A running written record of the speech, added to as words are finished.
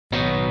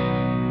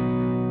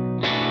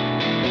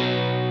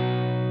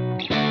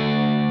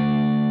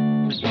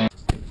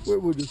Where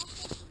would you?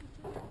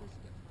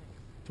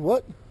 To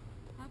what?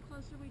 How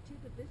close are we to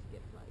the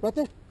biscuit place? Right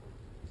there.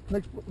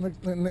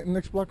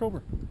 Next block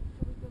over. Should we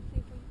go see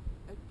if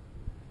we...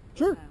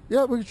 Sure.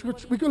 Yeah, we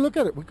could look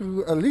at it. We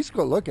could at least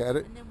go look at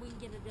it. And then we can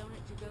get a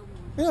donut to go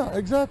with. Yeah,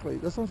 exactly.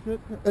 That sounds good.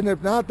 And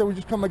if not, then we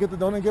just come and get the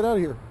donut and get out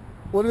of here.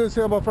 What did it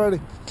say about Friday?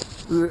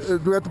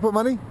 Do we have to put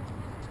money?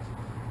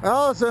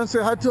 Alison,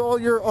 say hi to all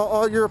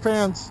your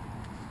fans.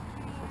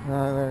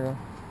 There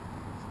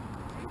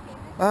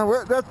you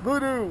go. That's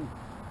voodoo.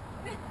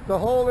 The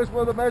hole is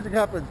where the magic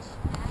happens.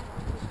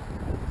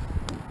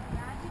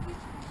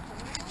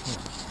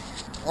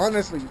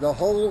 Honestly, the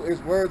hole is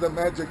where the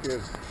magic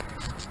is.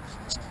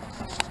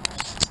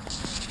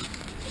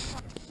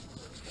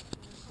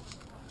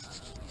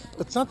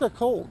 It's not that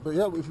cold, but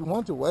yeah, if you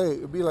want to wait,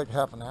 it'd be like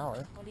half an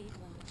hour. What do you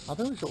think? I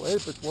think we should wait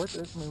if it's worth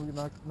it. I mean, we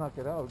can knock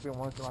it out. If we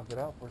want to knock it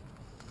out, we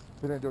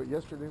didn't do it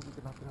yesterday. We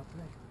can knock it out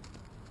today.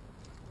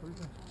 What do you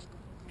think?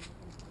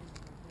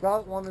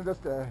 God wanted us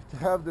to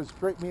have this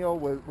great meal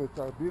with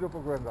our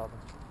beautiful granddaughter.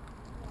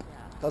 Yeah.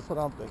 That's what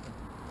I'm thinking.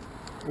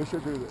 We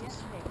should do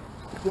this.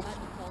 Yes.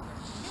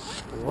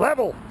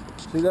 Level!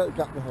 See that?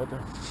 Got me head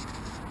there.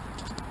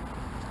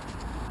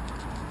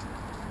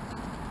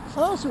 I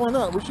don't see why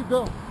not. We should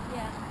go.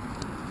 Yeah.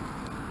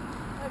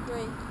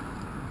 Agree.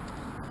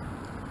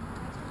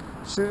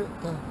 See it?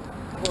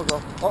 We'll go.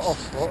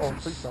 Uh-oh.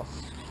 Please stop.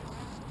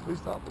 Please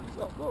stop.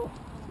 Go.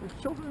 There's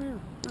children here.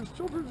 There's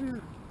children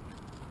here.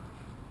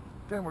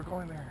 Damn, we're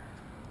going there.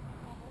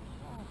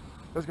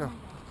 Let's go.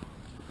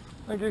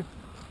 Thank you.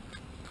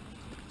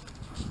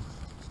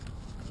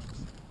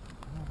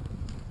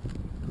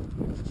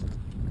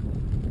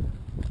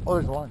 Oh,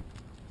 there's a line.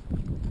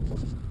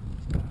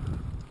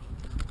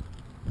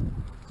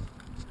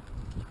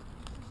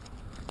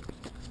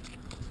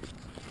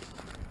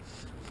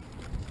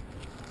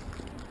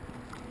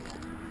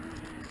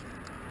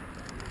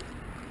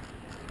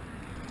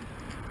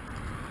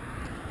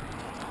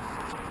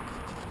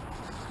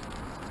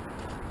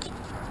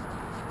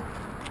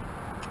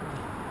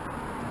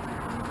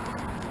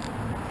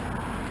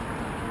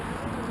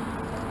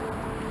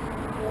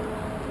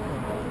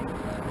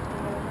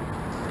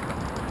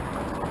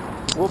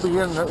 We'll be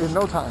in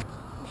no time.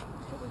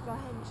 Should we go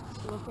ahead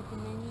and look at the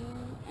menu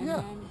and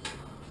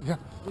then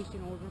we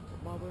can order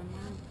while we're in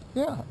line?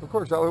 Yeah, of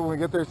course. That way when we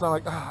get there, it's not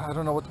like, I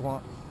don't know what to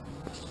want.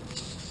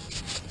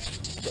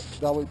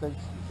 That way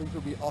things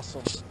will be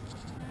awesome.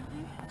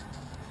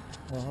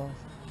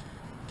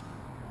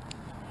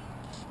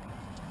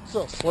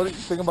 So, what do you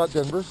think about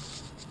Denver?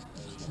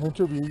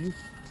 Interview you?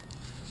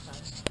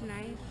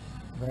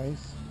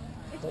 Nice.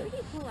 It's pretty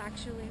cool,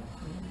 actually.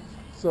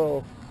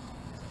 So,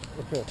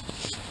 okay.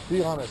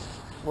 Be honest.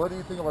 What do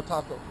you think about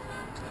taco?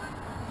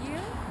 You?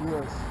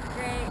 Yes.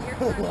 Great. You're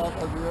funny. Okay.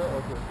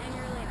 And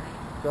you're really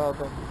nice. No,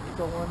 thank you.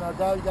 So when now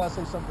you gotta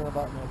say something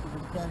about me.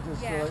 You can't just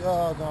say like, Yeah.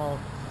 oh no,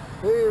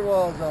 he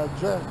was a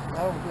jerk.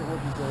 I don't care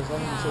what he says. I'm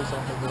gonna say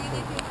something real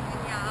quick.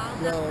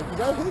 Yeah.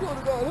 Because I hate on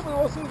the guy.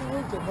 Everybody wants to say the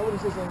weird thing. Nobody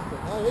says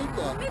anything. I hate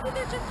that. Maybe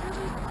they're just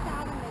really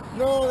sad in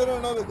this. No, they don't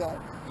know the guy.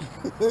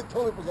 They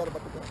totally forgot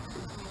about the guy.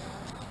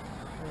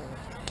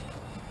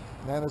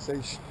 Nana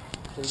says,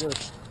 pretty good.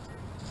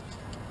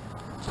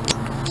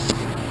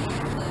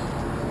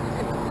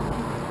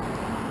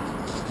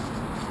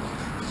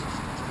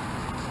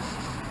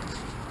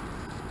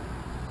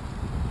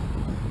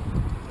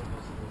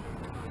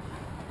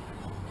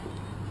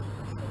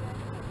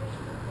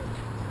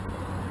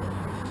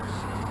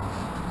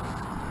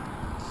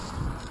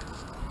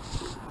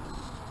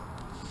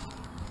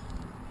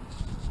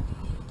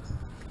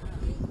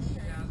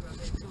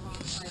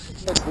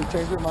 We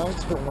change our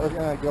minds and we're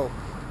gonna go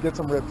get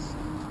some ribs.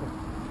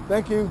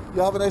 Thank you.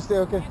 You have a nice day,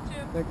 okay? You too.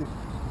 Thank you.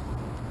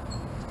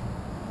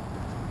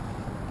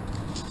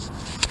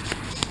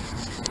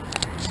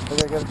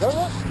 Okay, get a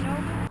donut,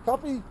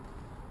 coffee,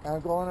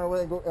 and go on our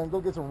way and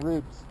go get some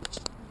ribs.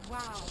 Wow.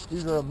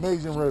 These are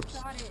amazing ribs. You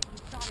thought it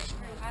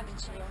through,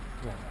 haven't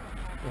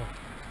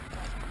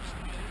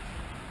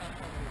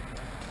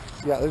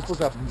you? Yeah, they're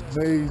supposed to have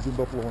amazing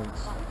buffalo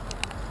wings.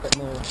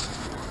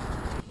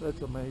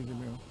 That's amazing,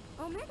 man.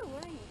 Oh, Mega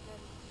wearing it.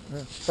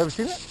 Yeah. Have you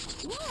seen it?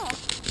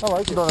 Yeah. I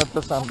like it. You don't have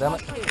this time, damn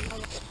it.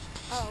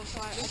 Oh,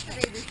 sorry. I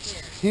stayed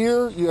this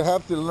Here, year. you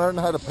have to learn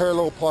how to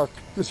parallel park.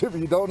 Because if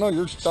you don't know,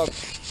 you're stuck.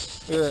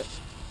 Yeah.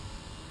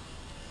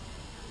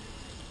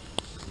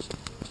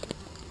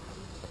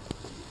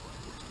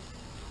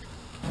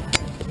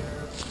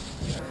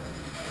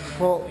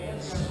 Well,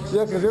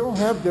 yeah, because they don't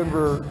have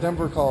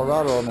Denver,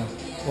 Colorado on the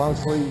long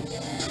sleeves.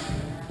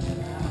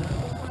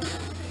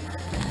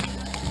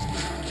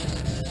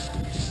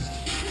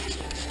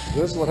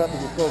 This is what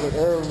happens with COVID.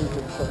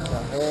 Everything shuts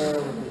down.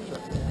 Everything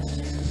shuts down.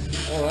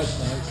 Oh, that's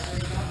nice.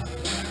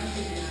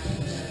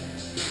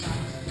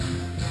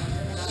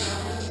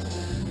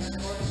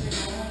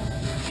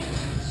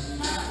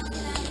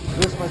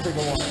 This might take a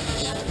while.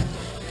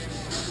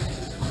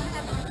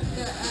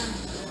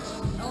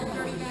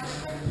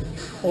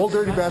 Old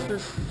dirty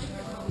bastard.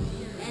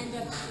 And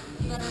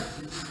butter.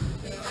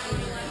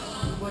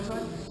 Which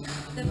one?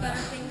 The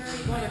Butterfinger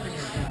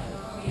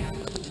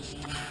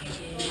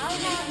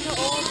want the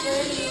old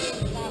dirty,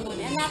 that one,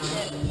 and that's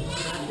it.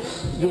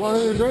 You want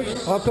anything to drink?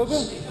 Hot cocoa?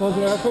 Want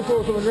some hot cocoa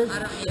or something to drink? Do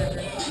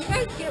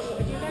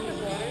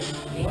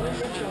you guys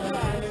have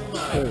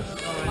water?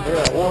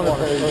 Yeah, water.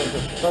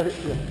 Right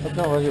here. Yeah,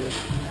 no, right here.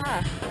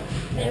 Ah,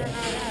 they're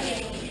not at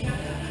it.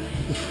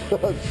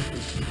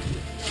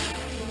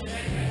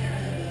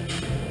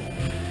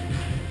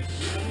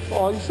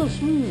 Oh, you're so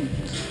sweet.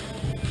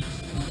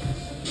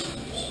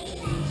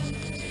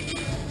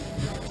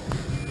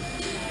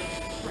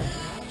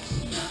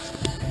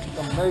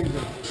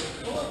 Amazing.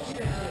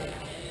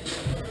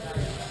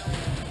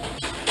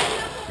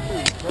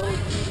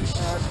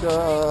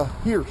 At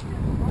here,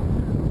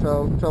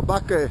 to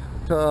Bake,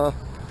 to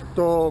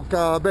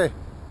Kabe.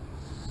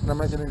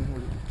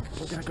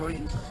 We're gonna go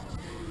eat.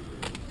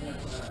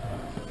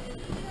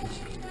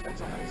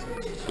 That's amazing.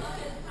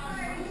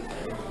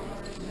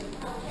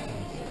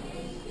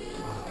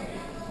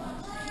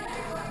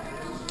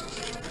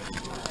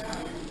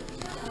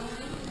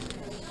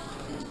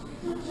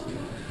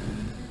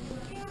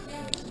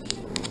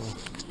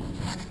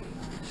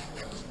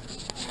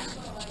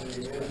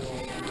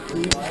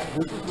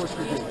 This is what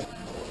you do.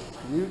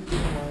 You get in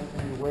line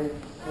and you wait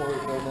for it,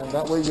 and then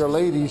that way your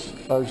ladies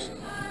are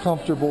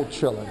comfortable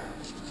chilling.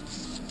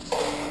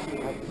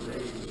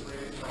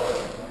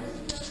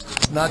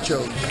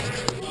 Nachos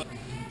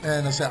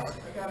and a salad.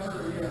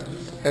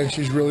 And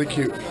she's really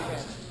cute.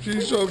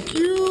 She's so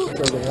cute.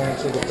 They're the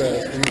ones that are the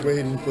best. You're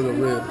waiting for the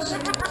ribs.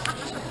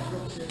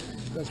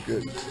 That's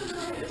good.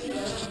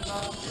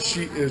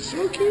 She is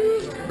so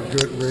cute.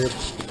 Good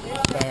ribs.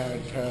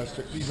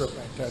 Fantastic. These are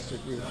fantastic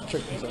ribs.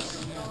 Check these out.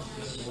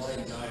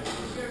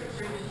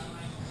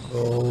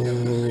 Oh.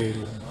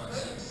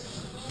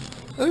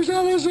 There's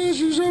Alison.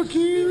 She's so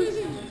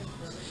cute.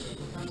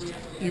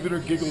 Even her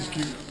giggle's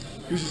cute.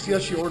 You should see how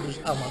she orders.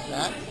 I want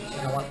that.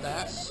 And I want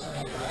that. I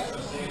want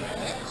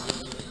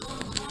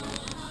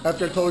that.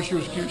 After I told her she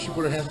was cute, she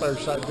put her hands by her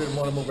side. Didn't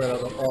want to move out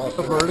of them. Oh,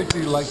 the verdict. Do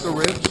you like the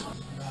ribs?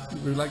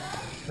 You like?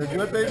 They're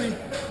good, baby.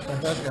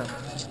 Fantastic.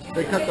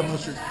 They cut the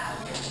mustard.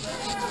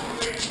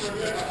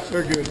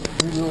 They're good.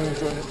 We really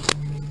enjoyed it.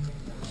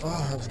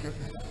 Oh, that was good.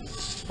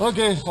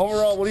 Okay,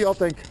 overall, what do y'all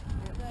think? The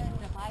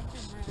bison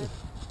ribs,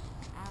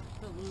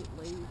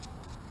 absolutely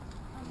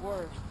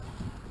worth.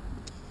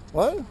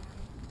 What? I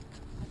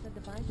said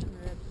the bison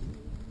ribs,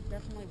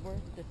 definitely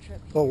worth the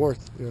trip. Oh,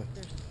 worth, yeah.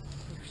 They're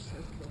so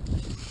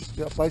good.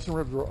 Yeah, bison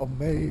ribs were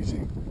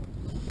amazing.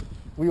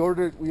 We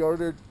ordered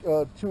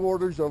 2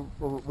 orders of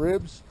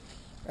ribs,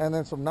 and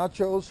then some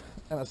nachos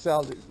and a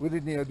salad. We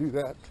didn't need to do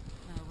that.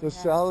 The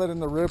salad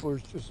and the rib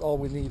was just all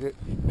we needed.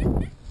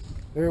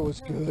 It was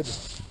good.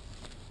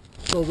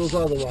 So those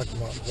are the Rocky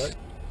Mountains, right?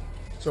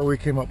 So we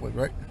came up with,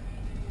 right?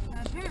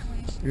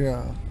 Apparently.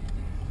 Yeah.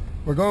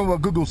 We're going with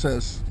what Google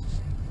says.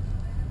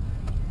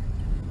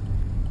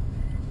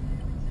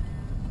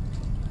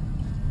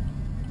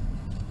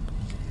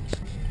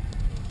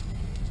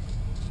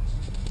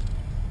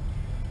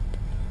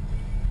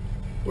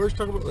 Where's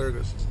talking about? There it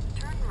is.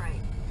 Turn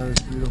right.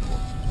 That's beautiful.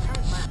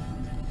 Turn left.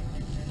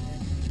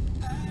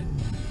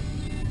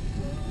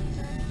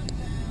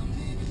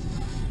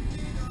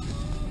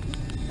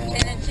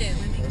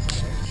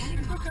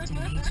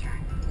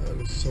 That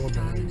is so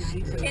nice.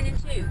 10 and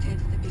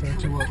 2. 10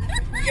 to what?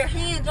 Your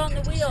hands on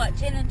the wheel at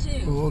 10 and 2.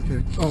 Oh,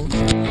 okay. Oh.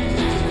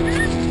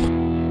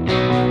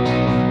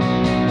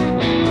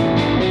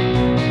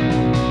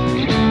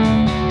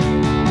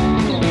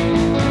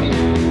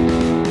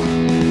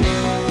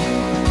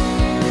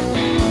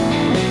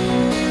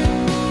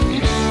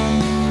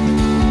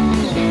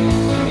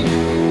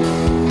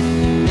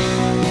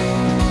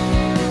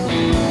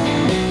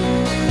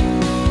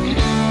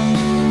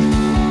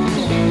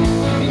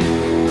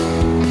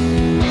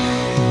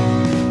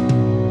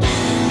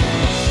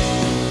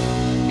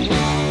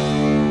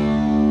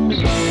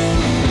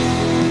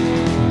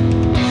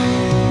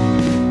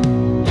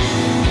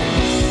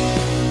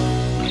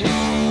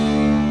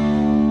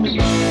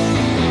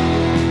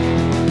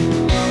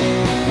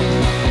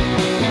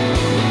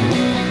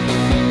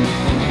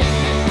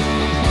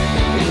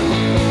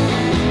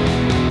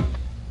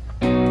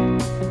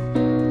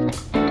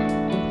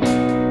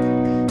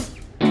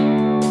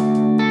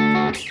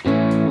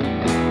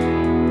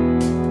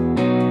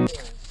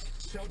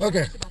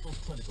 Okay,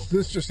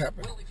 this just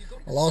happened.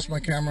 I lost my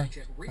camera.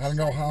 I don't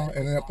know how. It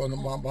ended up on the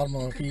bottom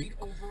of my feet.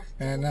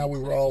 And now we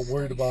were all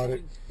worried about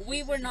it.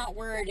 We were not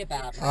worried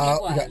about it.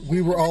 Yeah,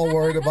 we were all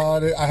worried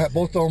about it. I had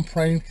both of them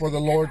praying for the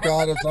Lord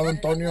God of San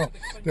Antonio.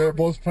 They were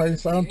both praying,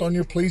 San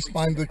Antonio, please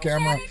find the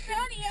camera.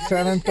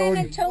 San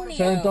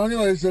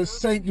Antonio is a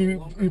saint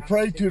you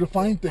pray to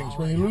find things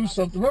when you lose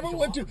something. Remember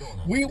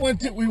we went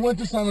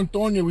to San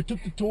Antonio. We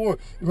took the tour.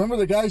 Remember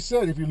the guy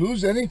said if you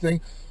lose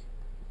anything,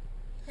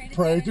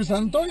 pray to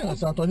San Antonio.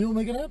 San Antonio will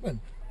make it happen.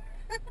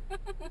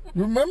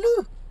 You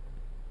remember?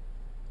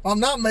 I'm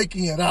not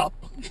making it up.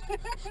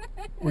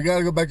 We got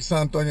to go back to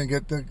San Antonio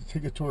and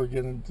take a tour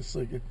again and just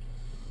like it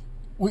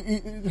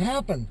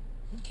happened.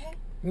 Okay.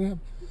 Yeah.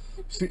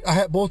 See, I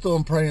had both of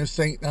them praying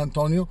Saint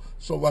Antonio,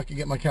 so I could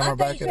get my camera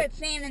back. You said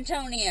San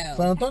Antonio.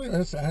 San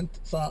Antonio,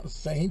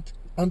 Saint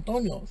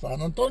Antonio,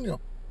 San Antonio.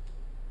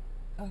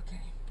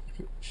 Okay.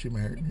 She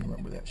married me.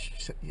 Remember that? She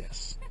said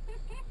yes.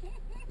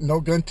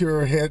 No gun to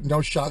her head,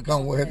 no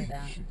shotgun wedding.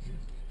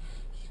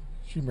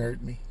 She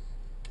married me.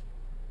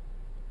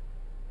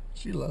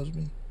 She loves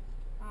me.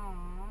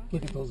 Aww.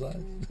 Look at those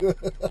eyes.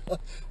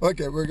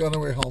 Okay, we're going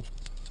our way home.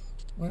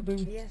 Right,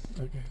 baby? Yes.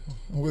 Okay.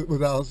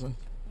 With Alison.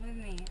 With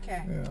me.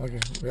 Okay. Yeah, okay.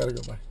 We gotta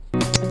go.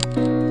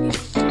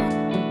 Bye.